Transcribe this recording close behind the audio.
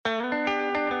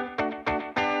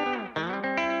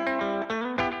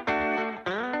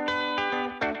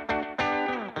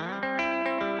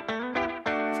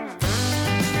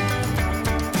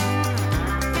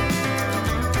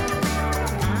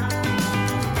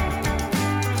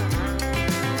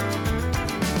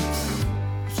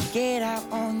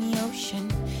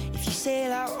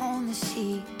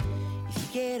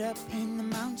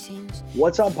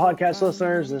What's up, podcast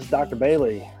listeners? This is Dr.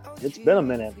 Bailey. It's been a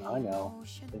minute, I know.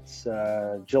 It's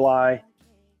July,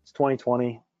 it's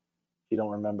 2020, if you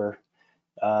don't remember.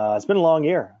 It's been a long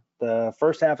year. The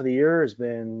first half of the year has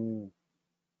been,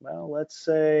 well, let's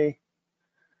say,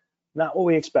 not what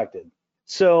we expected.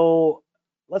 So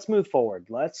let's move forward.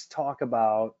 Let's talk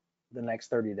about the next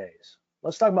 30 days.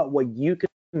 Let's talk about what you can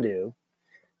do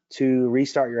to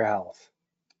restart your health.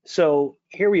 So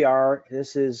here we are.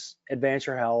 This is Advance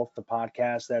Your Health, the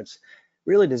podcast that's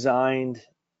really designed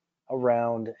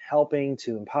around helping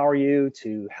to empower you,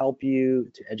 to help you,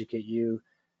 to educate you,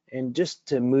 and just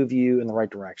to move you in the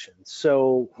right direction.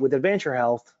 So with Advance Your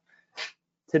Health,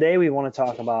 today we want to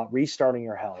talk about restarting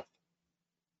your health.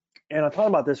 And I'll talk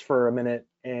about this for a minute.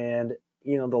 And,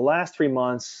 the last 3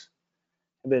 months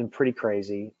have been pretty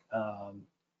crazy.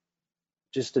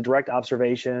 Just a direct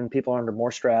observation, people are under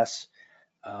more stress.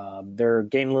 They're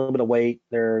gaining a little bit of weight.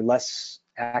 They're less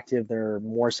active. They're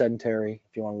more sedentary,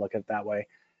 if you want to look at it that way.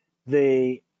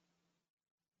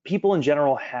 People in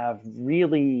general have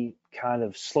really kind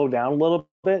of slowed down a little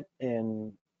bit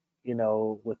in,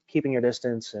 with keeping your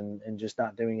distance and just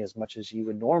not doing as much as you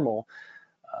would normally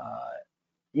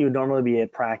be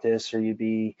at practice, or you'd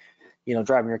be,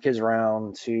 driving your kids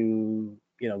around to,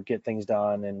 get things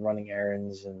done and running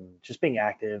errands and just being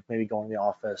active, maybe going to the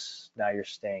office. Now you're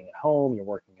staying at home, you're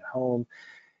working at home.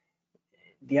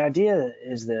 The idea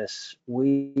is this: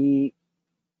 we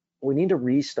need to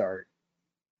restart.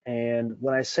 And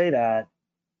when I say that,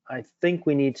 I think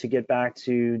we need to get back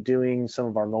to doing some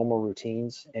of our normal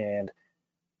routines and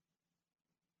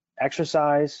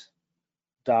exercise,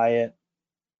 diet,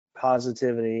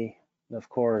 positivity, and of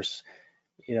course,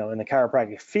 in the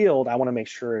chiropractic field, I want to make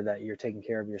sure that you're taking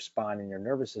care of your spine and your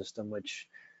nervous system, which,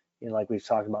 like we've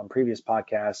talked about in previous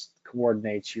podcasts,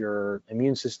 coordinates your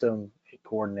immune system, it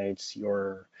coordinates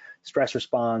your stress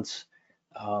response.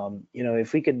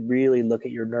 If we could really look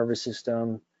at your nervous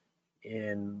system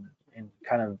in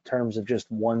kind of terms of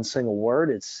just one single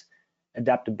word, it's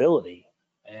adaptability.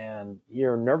 And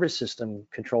your nervous system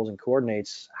controls and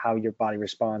coordinates how your body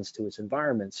responds to its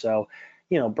environment. So,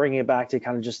 bringing it back to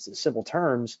kind of just simple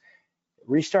terms,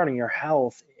 restarting your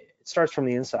health, it starts from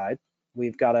the inside.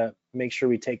 We've got to make sure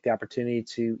we take the opportunity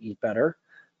to eat better.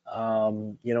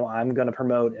 I'm going to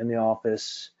promote in the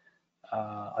office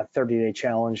a 30-day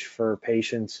challenge for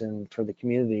patients and for the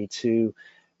community to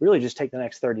really just take the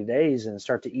next 30 days and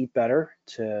start to eat better,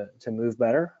 to move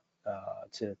better,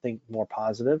 to think more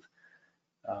positive,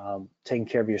 taking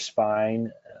care of your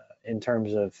spine in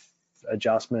terms of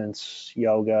adjustments,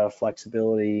 yoga,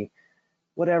 flexibility,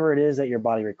 whatever it is that your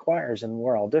body requires. And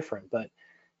we're all different, but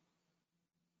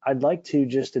I'd like to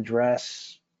just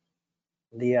address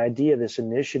the idea of this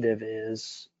initiative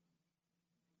is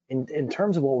in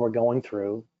terms of what we're going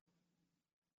through,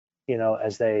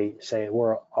 as they say,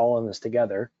 we're all in this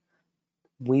together.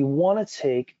 We want to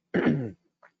take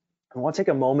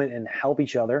a moment and help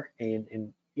each other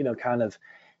and kind of,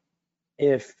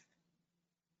 if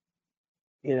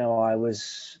I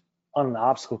was on an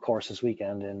obstacle course this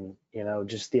weekend, and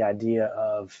just the idea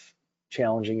of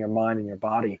challenging your mind and your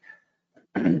body,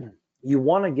 you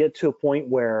want to get to a point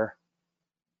where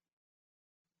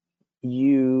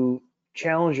you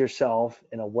challenge yourself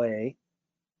in a way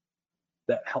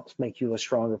that helps make you a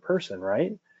stronger person,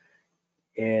 right?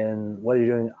 And whether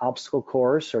you're doing an obstacle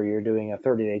course, or you're doing a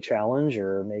 30-day challenge,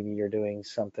 or maybe you're doing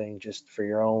something just for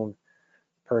your own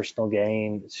personal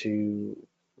gain to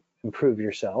improve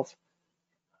yourself,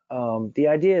 the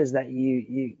idea is that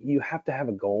you have to have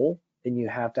a goal, and you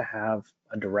have to have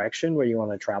a direction where you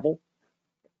want to travel.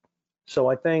 So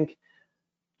I think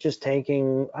just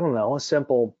taking, I don't know, a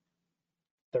simple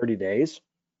 30 days,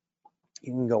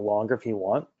 you can go longer if you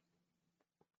want.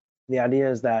 The idea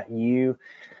is that you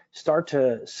start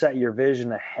to set your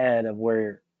vision ahead of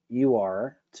where you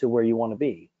are to where you want to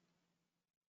be.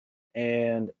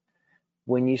 And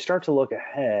when you start to look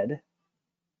ahead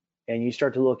and you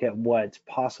start to look at what's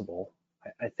possible,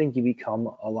 I think you become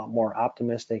a lot more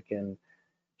optimistic and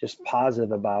just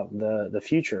positive about the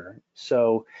future.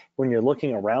 So when you're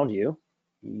looking around you,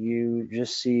 you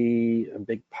just see a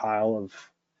big pile of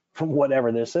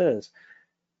whatever this is.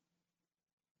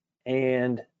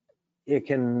 And it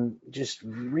can just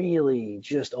really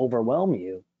just overwhelm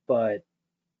you. But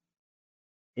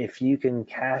if you can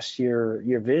cast your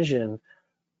vision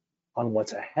on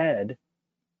what's ahead,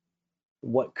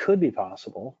 what could be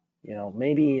possible,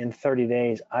 maybe in 30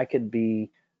 days I could be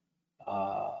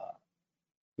a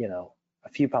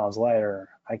few pounds lighter,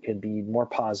 I could be more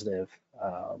positive,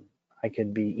 I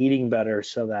could be eating better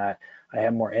so that I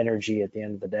have more energy at the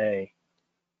end of the day.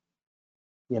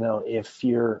 If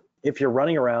you're if you're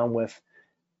running around with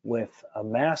a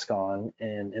mask on,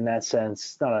 and in that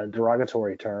sense, not a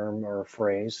derogatory term or a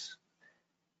phrase,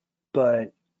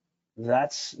 but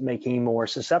that's making you more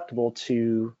susceptible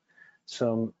to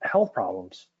some health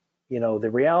problems. The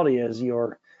reality is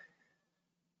your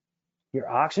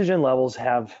oxygen levels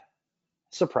have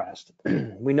suppressed.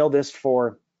 We know this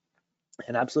for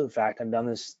an absolute fact. I've done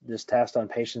this test on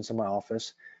patients in my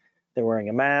office. They're wearing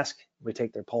a mask. We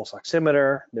take their pulse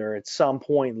oximeter. They're at some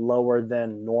point lower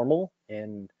than normal,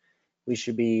 and we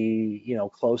should be,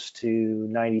 close to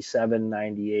 97,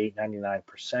 98,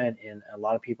 99%. And a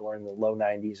lot of people are in the low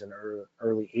 90s and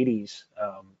early 80s.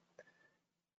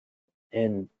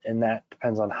 And that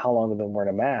depends on how long they've been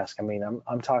wearing a mask. I mean,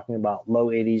 I'm talking about low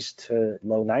 80s to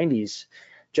low 90s,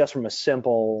 just from a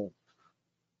simple,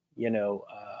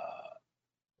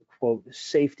 quote,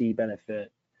 safety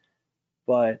benefit.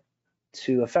 But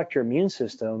to affect your immune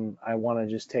system, I want to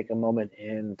just take a moment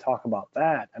and talk about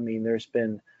that. I mean, there's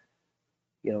been,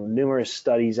 numerous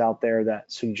studies out there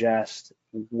that suggest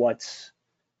what's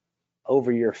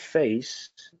over your face,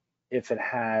 if it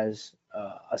has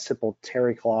a simple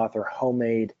terry cloth or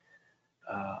homemade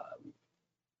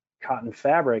cotton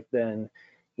fabric, then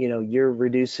you're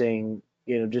reducing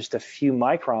just a few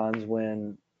microns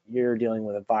when you're dealing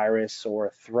with a virus or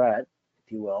a threat,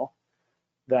 if you will.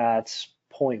 That's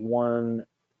 0.1,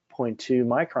 0.2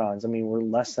 microns. I mean, we're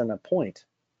less than a point.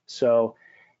 So,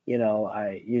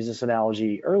 I used this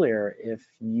analogy earlier. If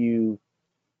you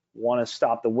want to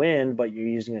stop the wind, but you're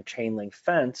using a chain link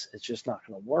fence, it's just not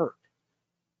going to work.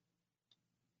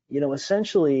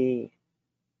 Essentially,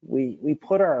 we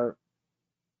put our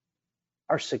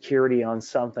security on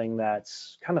something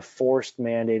that's kind of forced,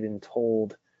 mandated, and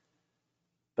told.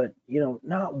 But,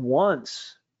 not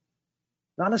once,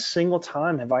 not a single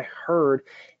time have I heard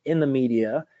in the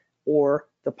media or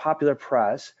the popular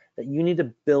press that you need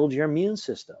to build your immune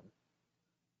system.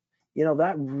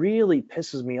 That really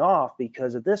pisses me off,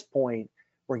 because at this point,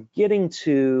 we're getting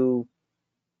to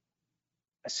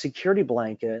a security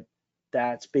blanket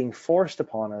that's being forced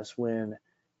upon us when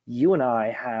you and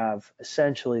I have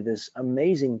essentially this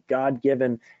amazing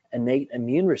God-given innate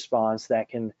immune response that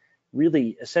can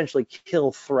really essentially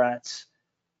kill threats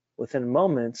within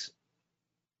moments,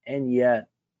 and yet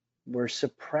we're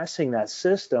suppressing that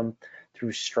system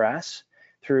through stress,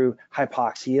 through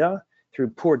hypoxia, through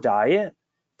poor diet,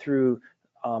 through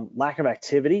lack of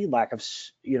activity, lack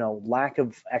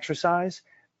of exercise.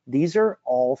 These are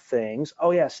all things.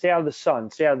 Oh yeah, stay out of the sun,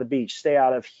 stay out of the beach, stay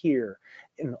out of here.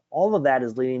 And all of that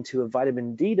is leading to a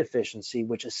vitamin D deficiency,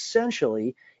 which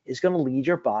essentially is going to lead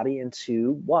your body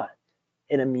into what?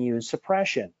 An immune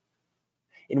suppression.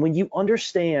 And when you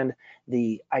understand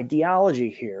the ideology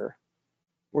here,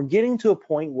 we're getting to a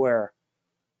point where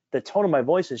the tone of my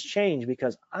voice has changed,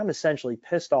 because I'm essentially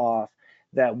pissed off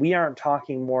that we aren't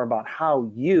talking more about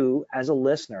how you, as a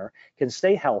listener, can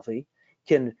stay healthy,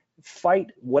 can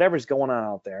fight whatever's going on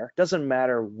out there. Doesn't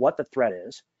matter what the threat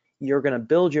is. You're going to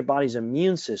build your body's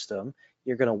immune system.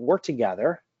 You're going to work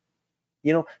together.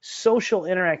 Social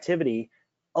interactivity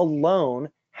alone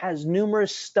has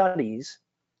numerous studies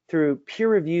through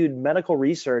peer-reviewed medical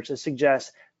research that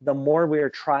suggests the more we are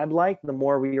tribe-like, the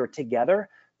more we are together,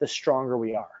 the stronger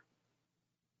we are.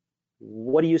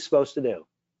 What are you supposed to do?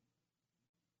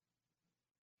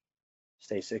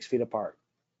 Stay 6 feet apart.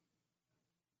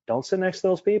 Don't sit next to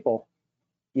those people.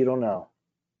 You don't know.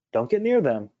 Don't get near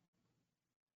them.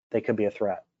 They could be a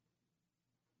threat.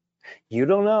 You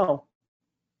don't know.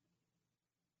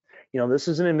 This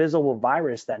is an invisible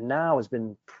virus that now has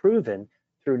been proven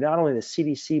through not only the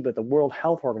CDC, but the World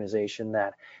Health Organization,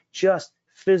 that just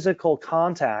physical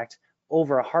contact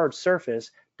over a hard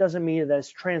surface doesn't mean that it's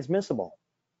transmissible.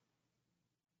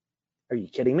 Are you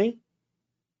kidding me?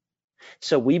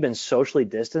 So we've been socially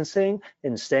distancing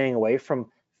and staying away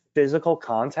from physical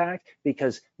contact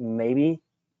because maybe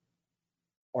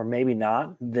or maybe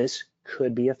not, this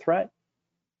could be a threat.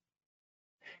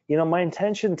 My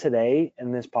intention today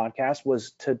in this podcast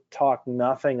was to talk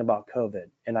nothing about COVID,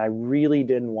 and I really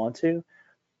didn't want to.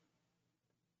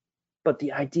 But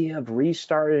the idea of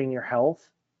restarting your health,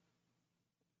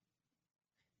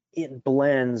 it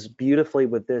blends beautifully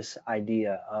with this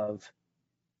idea of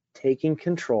taking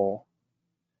control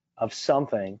of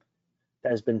something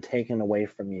that has been taken away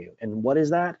from you. And what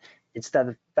is that? It's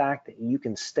the fact that you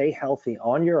can stay healthy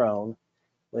on your own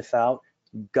without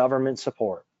government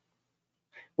support,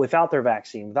 without their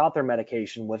vaccine, without their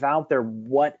medication, without their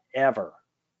whatever.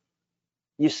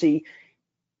 You see,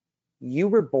 you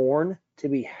were born to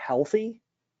be healthy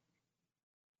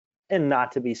and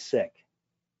not to be sick.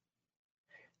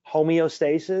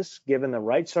 Homeostasis, given the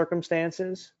right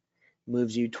circumstances,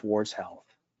 moves you towards health.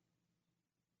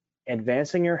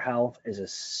 Advancing your health is a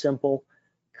simple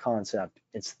concept.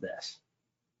 It's this: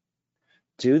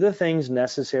 do the things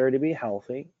necessary to be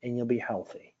healthy, and you'll be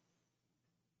healthy.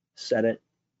 Said it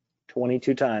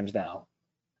 22 times now.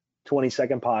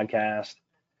 20-second podcast,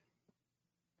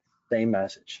 same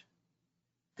message.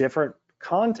 Different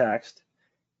context,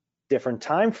 different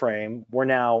time frame. We're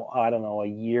now, I don't know, a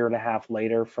year and a half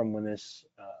later from when this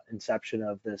inception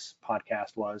of this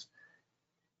podcast was.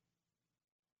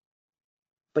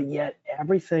 But yet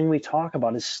everything we talk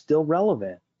about is still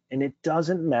relevant, and it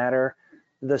doesn't matter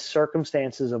the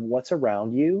circumstances of what's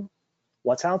around you,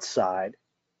 what's outside,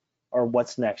 or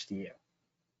what's next to you.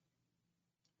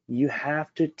 You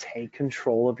have to take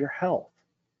control of your health.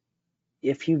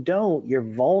 If you don't, you're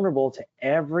vulnerable to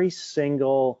every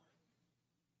single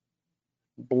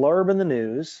blurb in the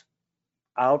news,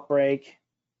 outbreak.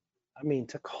 I mean,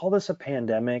 to call this a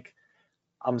pandemic,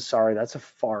 I'm sorry, that's a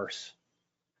farce.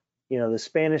 You know, the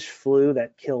Spanish flu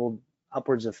that killed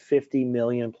upwards of 50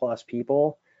 million plus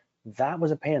people, that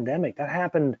was a pandemic. That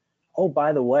happened, oh,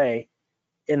 by the way,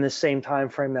 in the same time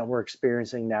frame that we're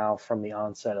experiencing now from the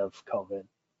onset of COVID.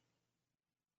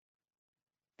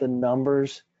 The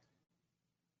numbers,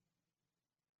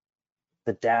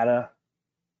 the data,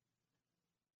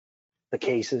 the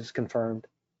cases confirmed,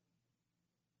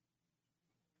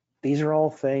 these are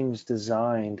all things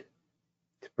designed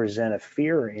to present a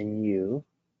fear in you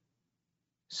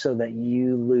so that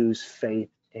you lose faith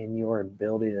in your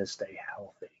ability to stay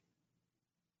healthy.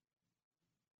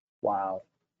 Wow.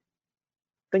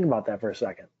 Think about that for a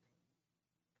second.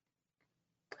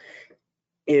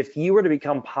 If you were to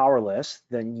become powerless,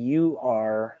 then you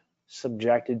are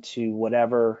subjected to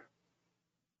whatever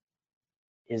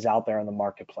is out there in the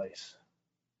marketplace.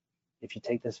 If you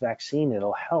take this vaccine,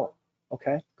 it'll help.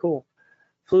 Okay, cool.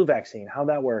 Flu vaccine, how'd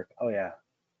that work? Oh yeah.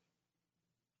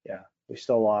 Yeah, we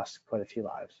still lost quite a few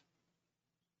lives.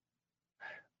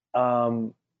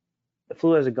 The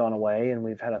flu hasn't gone away, and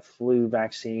we've had a flu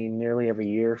vaccine nearly every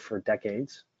year for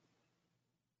decades.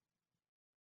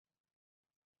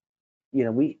 You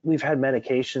know, we've had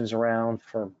medications around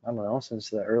for, I don't know, since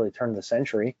the early turn of the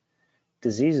century.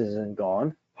 Disease isn't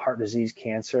gone. Heart disease,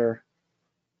 cancer,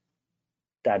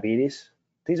 diabetes,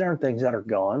 these aren't things that are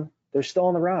gone. They're still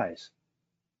on the rise.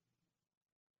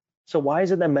 So why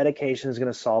is it that medication is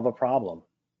going to solve a problem?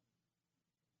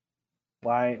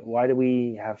 Why do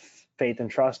we have faith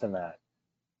and trust in that?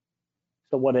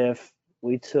 So what if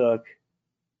we took,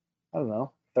 I don't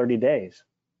know, 30 days,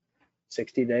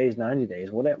 60 days, 90 days,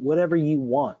 whatever you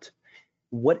want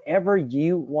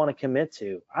to commit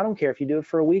to. I don't care if you do it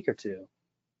for a week or two.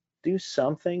 Do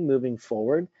something moving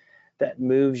forward that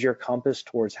moves your compass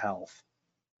towards health.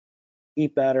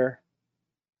 Eat better,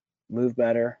 move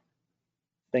better,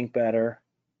 think better,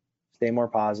 stay more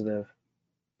positive,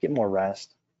 get more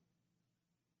rest.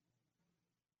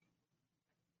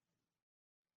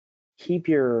 Keep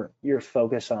your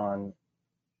focus on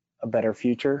a better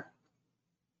future,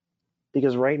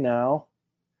 because right now,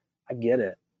 I get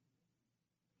it.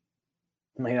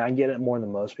 I mean, I get it more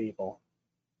than most people.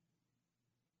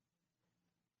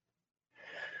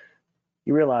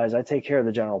 You realize I take care of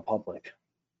the general public.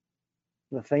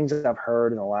 The things that I've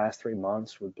heard in the last 3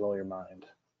 months would blow your mind.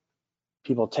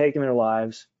 People taking their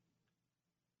lives,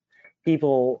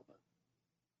 people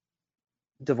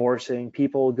divorcing,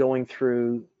 people going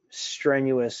through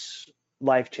strenuous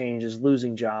life changes,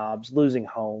 losing jobs, losing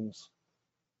homes,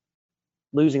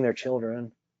 losing their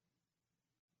children.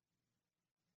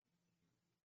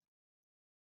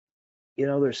 You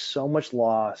know, there's so much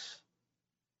loss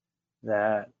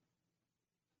that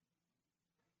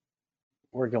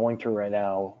we're going through right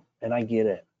now, and I get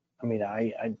it. I mean,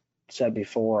 I said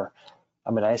before,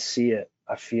 I mean, I see it,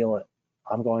 I feel it,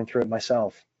 I'm going through it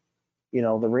myself. You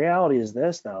know, the reality is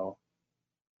this, though: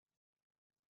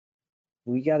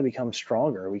 we got to become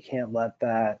stronger. We can't let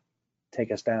that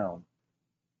take us down.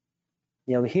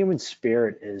 You know, the human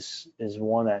spirit is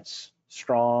one that's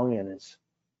strong and it's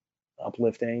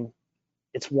uplifting.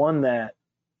 It's one that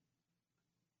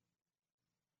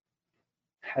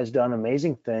has done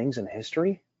amazing things in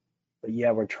history, but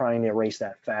yeah, we're trying to erase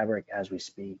that fabric as we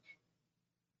speak.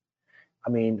 I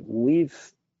mean, we've,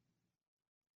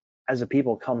 as a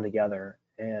people, come together,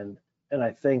 and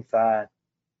I think that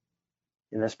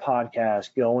in this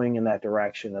podcast, going in that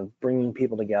direction of bringing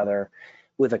people together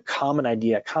with a common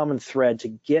idea, a common thread to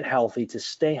get healthy, to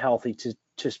stay healthy, to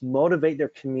just motivate their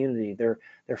community, their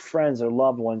friends, their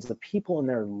loved ones, the people in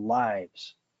their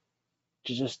lives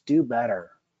to just do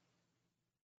better.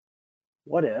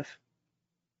 What if,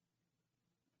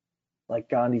 like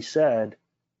Gandhi said,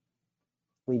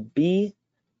 we be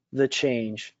the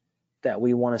change that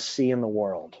we want to see in the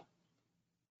world?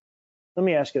 Let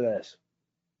me ask you this.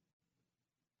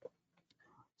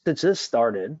 Since this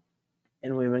started,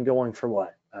 and we've been going for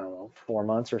what? I don't know, 4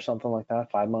 months or something like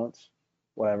that, 5 months,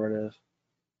 whatever it is.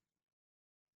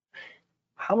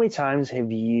 How many times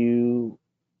have you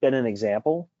been an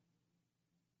example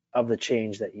of the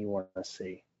change that you want to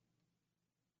see?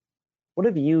 What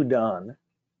have you done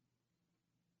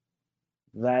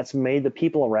that's made the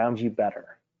people around you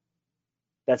better?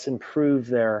 That's improved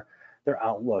their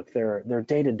outlook, their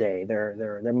day-to-day,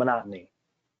 their monotony,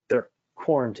 their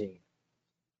quarantine.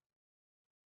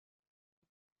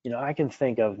 You know, I can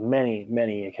think of many,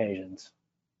 many occasions.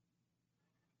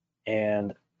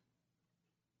 And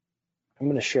I'm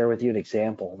going to share with you an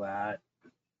example that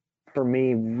for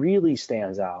me really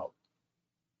stands out.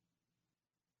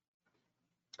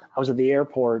 I was at the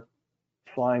airport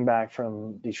flying back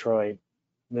from Detroit,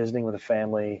 visiting with a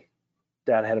family.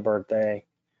 Dad had a birthday,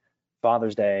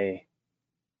 Father's Day,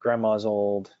 grandma's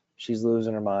old, she's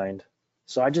losing her mind.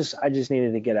 So I just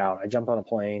needed to get out. I jumped on a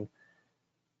plane,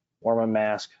 wore my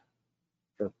mask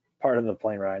for part of the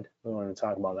plane ride. We don't want to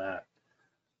talk about that.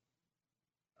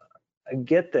 I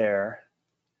get there,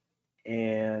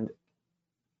 and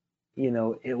you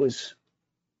know, it was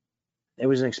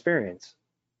an experience.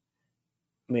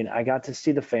 I mean, I got to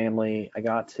see the family, I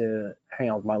got to hang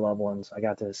out with my loved ones, I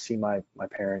got to see my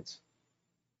parents.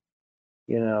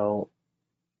 You know,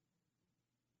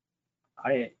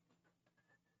 I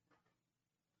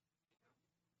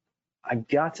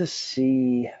got to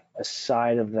see a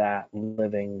side of that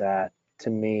living that to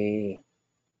me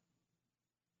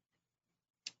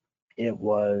it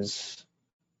was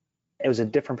a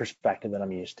different perspective than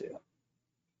I'm used to.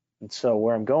 And so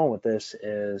where I'm going with this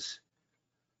is,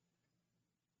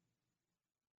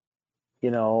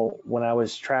 you know, when I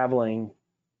was traveling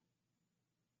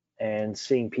and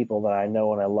seeing people that I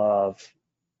know and I love,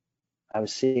 I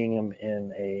was seeing them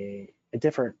in a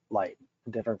different light,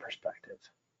 a different perspective.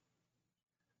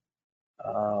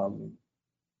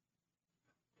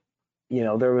 You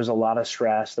know, there was a lot of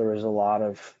stress, there was a lot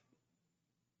of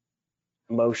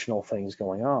emotional things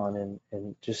going on,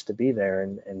 and just to be there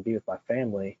and be with my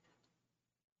family,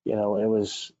 you know, it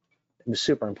was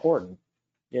super important.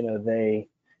 You know, they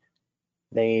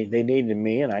needed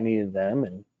me and I needed them,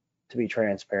 and to be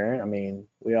transparent, I mean,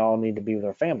 we all need to be with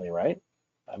our family, right?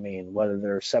 I mean, whether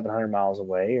they're 700 miles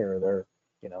away or they're,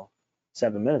 you know,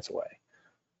 7 minutes away.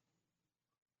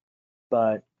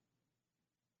 But,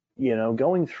 you know,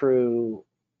 going through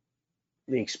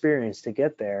the experience to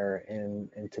get there and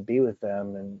to be with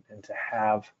them and to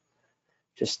have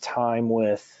just time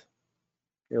with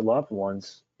your loved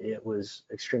ones, it was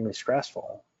extremely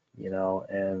stressful, you know,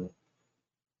 and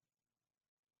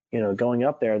you know, going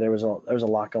up there, there was a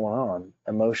lot going on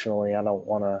emotionally. I don't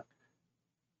want to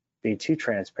be too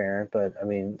transparent, but I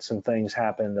mean, some things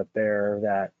happened up there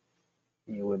that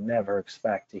you would never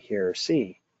expect to hear or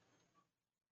see.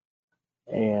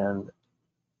 And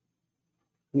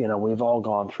you know, we've all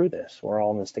gone through this. We're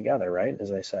all in this together, right? As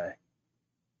they say.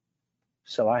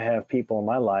 So I have people in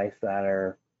my life that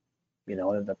are, you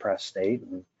know, in a depressed state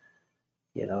and,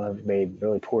 you know, have made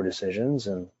really poor decisions.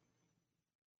 And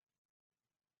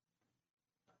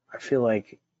I feel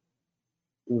like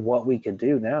what we could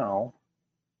do now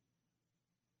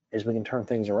is we can turn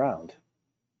things around.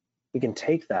 We can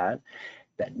take that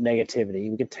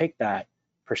negativity, we can take that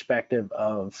perspective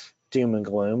of doom and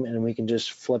gloom, and we can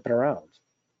just flip it around.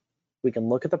 We can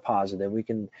look at the positive, we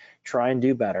can try and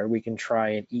do better, we can try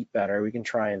and eat better, we can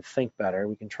try and think better,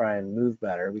 we can try and move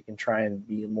better, we can try and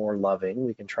be more loving,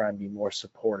 we can try and be more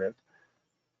supportive.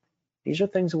 These are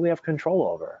things that we have control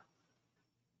over.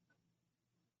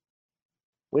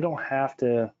 We don't have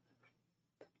to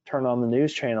turn on the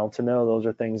news channel to know those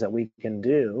are things that we can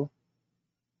do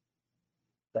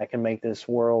that can make this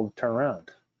world turn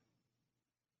around.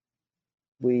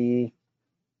 We,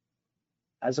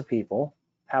 as a people,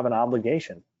 have an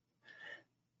obligation.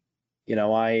 You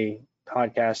know, I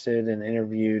podcasted and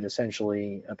interviewed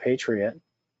essentially a patriot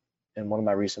in one of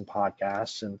my recent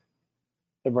podcasts, and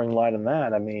to bring light on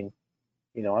that, I mean,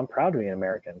 you know, I'm proud to be an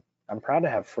American. I'm proud to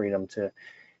have freedom to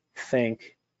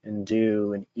think and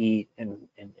do and eat and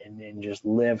just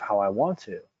live how I want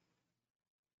to.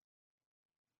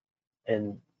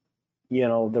 And you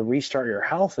know, the Restart Your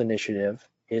Health initiative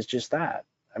is just that.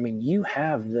 I mean, you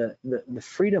have the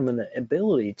freedom and the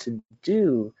ability to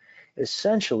do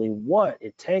essentially what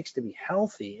it takes to be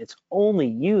healthy. It's only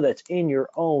you that's in your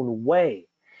own way.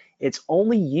 It's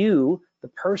only you, the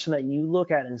person that you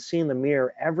look at and see in the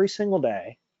mirror every single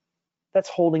day, that's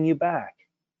holding you back.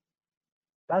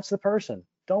 That's the person.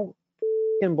 Don't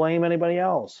blame anybody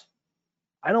else.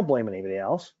 I don't blame anybody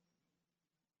else.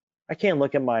 I can't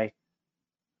look at my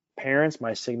parents,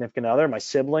 my significant other, my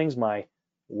siblings, my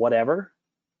whatever.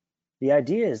 The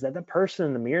idea is that the person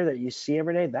in the mirror that you see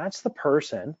every day, that's the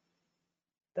person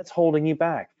that's holding you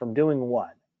back from doing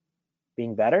what?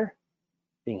 Being better,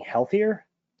 being healthier,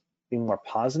 being more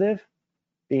positive,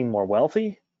 being more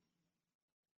wealthy,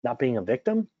 not being a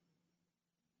victim.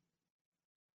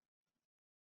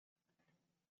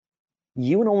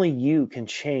 You and only you can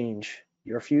change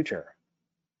your future.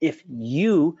 If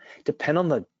you depend on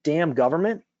the damn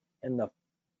government and the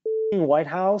White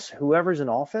House, whoever's in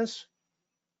office,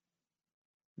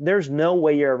 there's no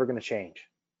way you're ever going to change.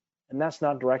 And that's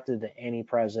not directed to any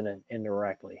president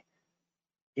indirectly.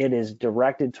 It is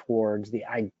directed towards the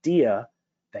idea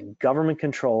that government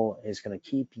control is going to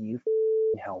keep you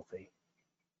healthy.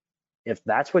 If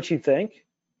that's what you think,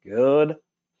 good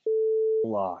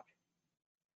luck.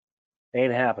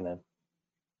 Ain't happening.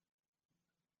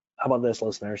 How about this,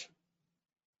 listeners?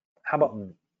 How about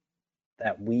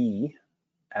that we,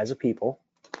 as a people,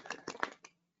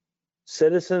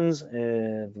 citizens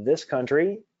in this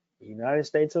country, the United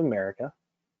States of America,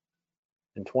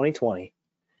 in 2020,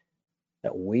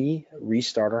 that we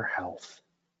restart our health,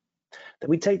 that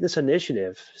we take this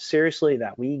initiative seriously,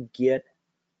 that we get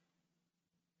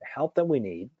the help that we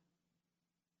need.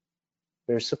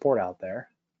 There's support out there.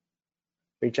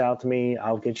 Reach out to me.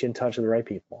 I'll get you in touch with the right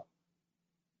people.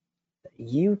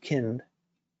 You can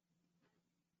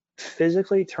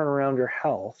physically turn around your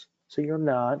health so you're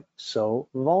not so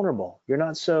vulnerable. You're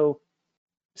not so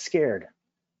scared.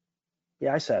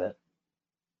 Yeah, I said it.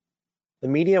 The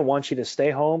media wants you to stay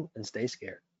home and stay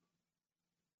scared.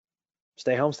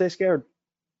 Stay home, stay scared.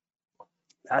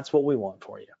 That's what we want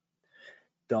for you.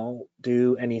 Don't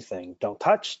do anything. Don't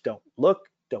touch, don't look,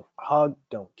 don't hug,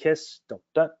 don't kiss, don't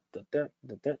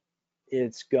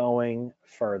It's going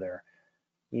further.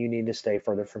 You need to stay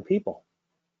further from people.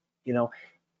 You know,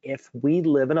 if we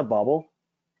live in a bubble,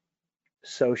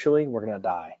 socially, we're going to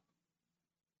die.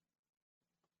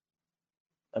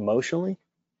 Emotionally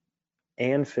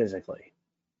and physically,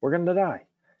 we're going to die.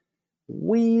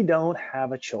 We don't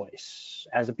have a choice.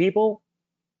 As a people,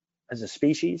 as a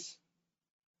species,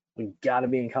 we've got to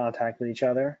be in contact with each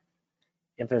other.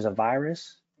 If there's a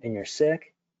virus and you're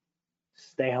sick,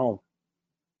 stay home.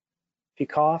 If you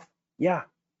cough, yeah,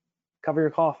 cover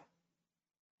your cough.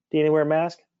 Do you need to wear a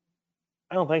mask?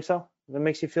 I don't think so. If it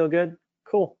makes you feel good,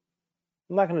 cool.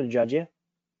 I'm not going to judge you.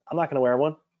 I'm not going to wear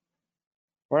one.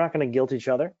 We're not going to guilt each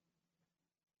other.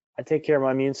 I take care of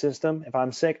my immune system. If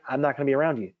I'm sick, I'm not going to be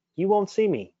around you. You won't see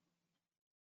me.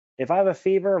 If I have a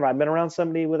fever, if I've been around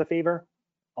somebody with a fever,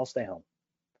 I'll stay home.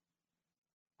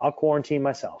 I'll quarantine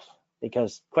myself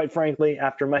because, quite frankly,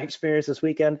 after my experience this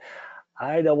weekend,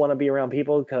 I don't want to be around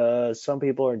people because some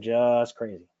people are just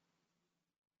crazy.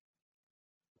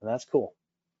 And that's cool.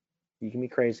 You can be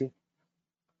crazy.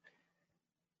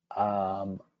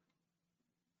 I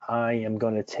am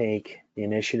going to take the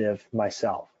initiative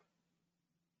myself.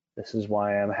 This is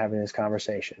why I'm having this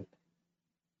conversation,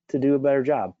 to do a better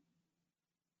job.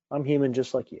 I'm human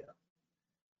just like you.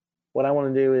 What I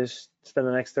want to do is spend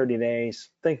the next 30 days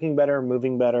thinking better,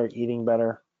 moving better, eating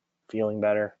better, feeling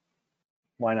better.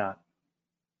 Why not?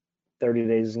 30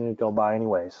 days is going to go by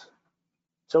anyways.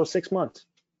 So 6 months.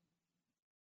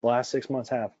 The last 6 months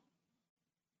have.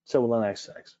 So will the next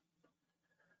 6.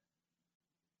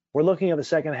 We're looking at the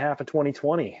second half of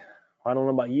 2020. I don't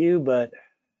know about you, but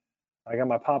I got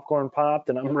my popcorn popped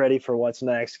and I'm ready for what's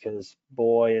next because,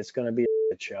 boy, it's going to be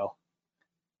a good show.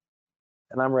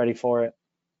 And I'm ready for it.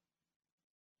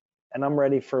 And I'm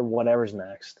ready for whatever's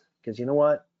next because you know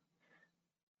what?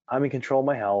 I'm in control of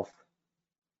my health,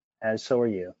 as so are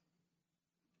you.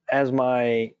 As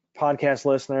my podcast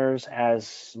listeners,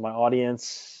 as my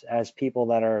audience, as people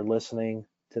that are listening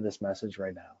to this message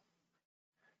right now,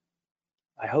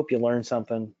 I hope you learned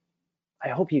something. I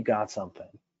hope you got something.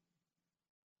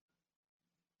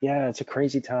 Yeah, it's a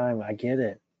crazy time. I get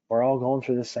it. We're all going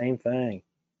through the same thing.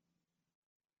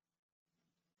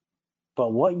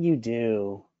 But what you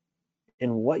do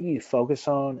and what you focus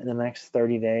on in the next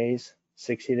 30 days,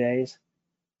 60 days,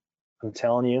 I'm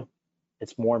telling you,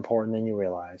 it's more important than you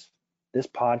realize. This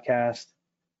podcast,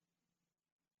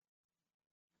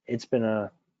 it's been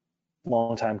a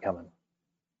long time coming.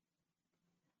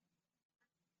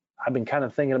 I've been kind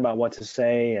of thinking about what to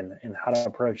say and how to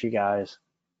approach you guys.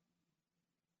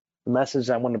 The message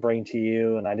I want to bring to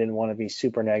you, and I didn't want to be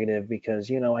super negative because,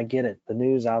 you know, I get it. The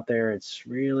news out there, it's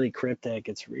really cryptic.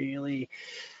 It's really,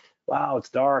 wow, it's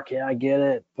dark. Yeah, I get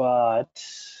it. But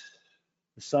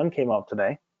the sun came up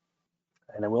today,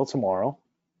 and it will tomorrow,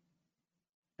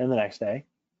 and the next day,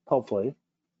 hopefully.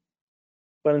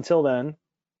 But until then,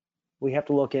 we have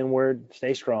to look inward,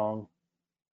 stay strong,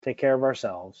 take care of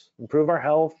ourselves, improve our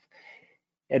health,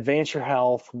 advance your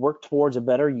health, work towards a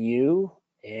better you,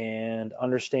 and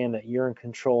understand that you're in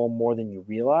control more than you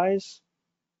realize.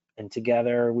 And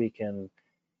together we can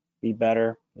be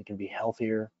better, we can be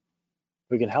healthier,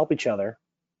 we can help each other,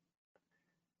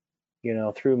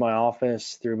 through my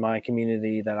office, through my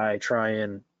community that I try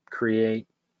and create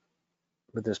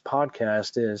with this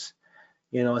podcast is,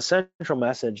 a central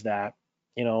message that,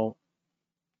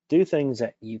 do things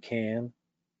that you can.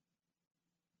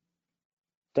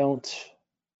 Don't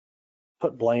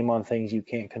put blame on things you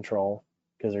can't control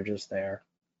because they're just there.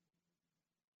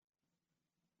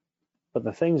 But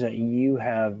the things that you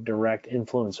have direct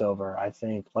influence over, I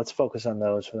think, let's focus on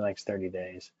those for the next 30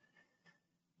 days.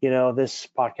 This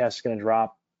podcast is going to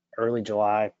drop early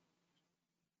July.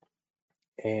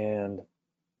 And,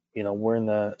 we're in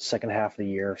the second half of the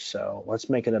year. So let's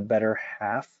make it a better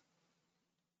half.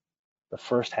 The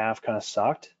first half kind of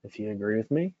sucked, if you agree with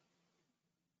me.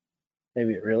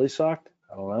 Maybe it really sucked.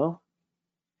 I don't know.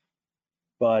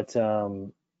 But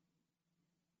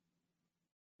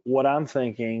what I'm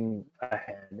thinking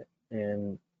ahead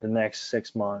in the next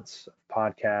 6 months of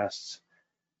podcasts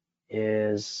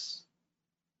is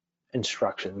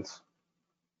instructions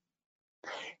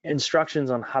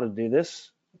on how to do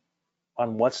this,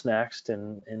 on what's next,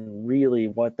 and really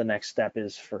what the next step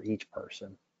is for each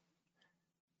person.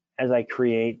 As I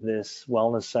create this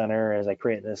wellness center, as I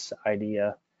create this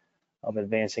idea of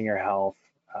advancing your health,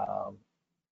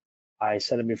 I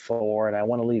said it before, and I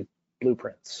want to leave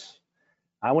blueprints.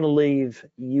 I want to leave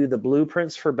you the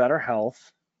blueprints for better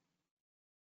health.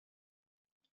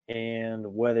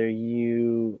 And whether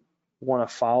you want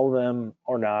to follow them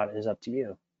or not is up to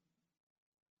you.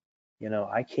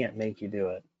 I can't make you do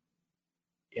it.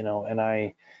 And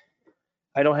I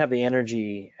don't have the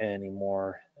energy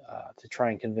anymore to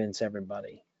try and convince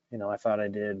everybody. I thought I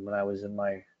did when I was in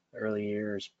my early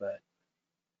years, but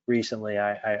recently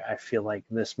I feel like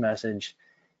this message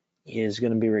is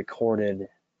going to be recorded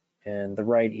and the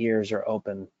right ears are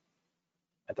open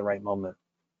at the right moment.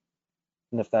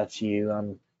 And if that's you,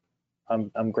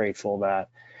 I'm grateful that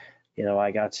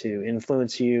I got to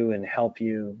influence you and help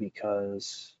you,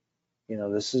 because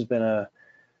this has been a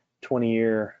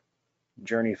 20-year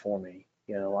journey for me.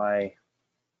 I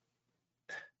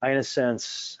in a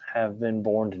sense have been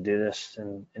born to do this,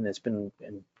 and it's been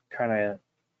kind of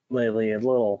lately a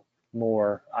little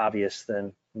more obvious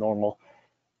than normal.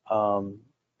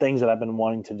 Things that I've been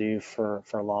wanting to do for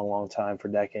a long time, for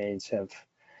decades, have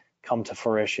come to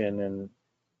fruition. And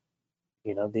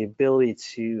the ability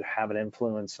to have an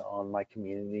influence on my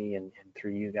community and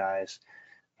through you guys,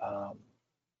 I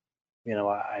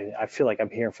feel like I'm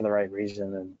here for the right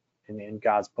reason, and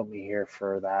God's put me here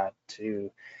for that,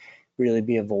 to really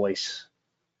be a voice.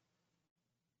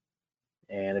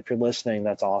 And if you're listening,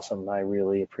 that's awesome. I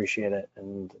really appreciate it.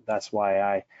 And that's why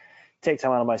I take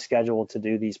time out of my schedule to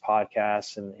do these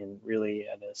podcasts, and really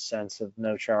at a sense of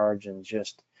no charge, and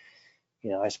just,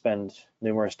 I spend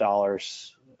numerous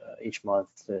dollars each month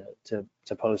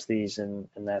to post these. And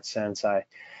in that sense, I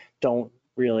don't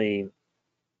really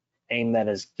aim that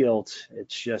as guilt.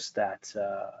 It's just that,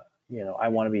 I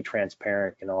want to be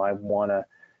transparent. I want to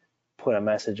put a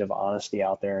message of honesty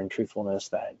out there and truthfulness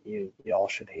that you all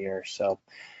should hear. So,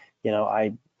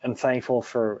 I am thankful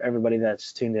for everybody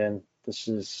that's tuned in. This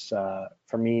is,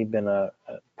 for me, been a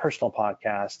personal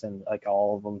podcast, and like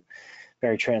all of them,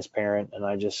 very transparent. And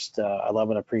I just, I love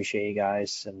and appreciate you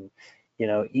guys. And,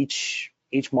 each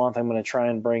month I'm going to try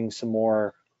and bring some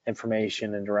more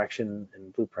information and direction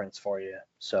and blueprints for you.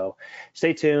 So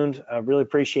stay tuned. I really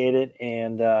appreciate it.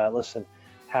 And listen,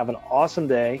 have an awesome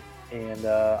day. And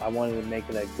I wanted to make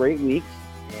it a great week.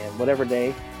 And whatever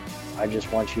day, I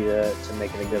just want you to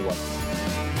make it a good one.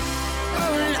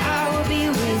 Oh, and I will be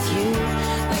with you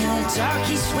when the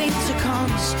darkest winter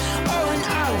comes. Oh, and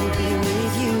I will be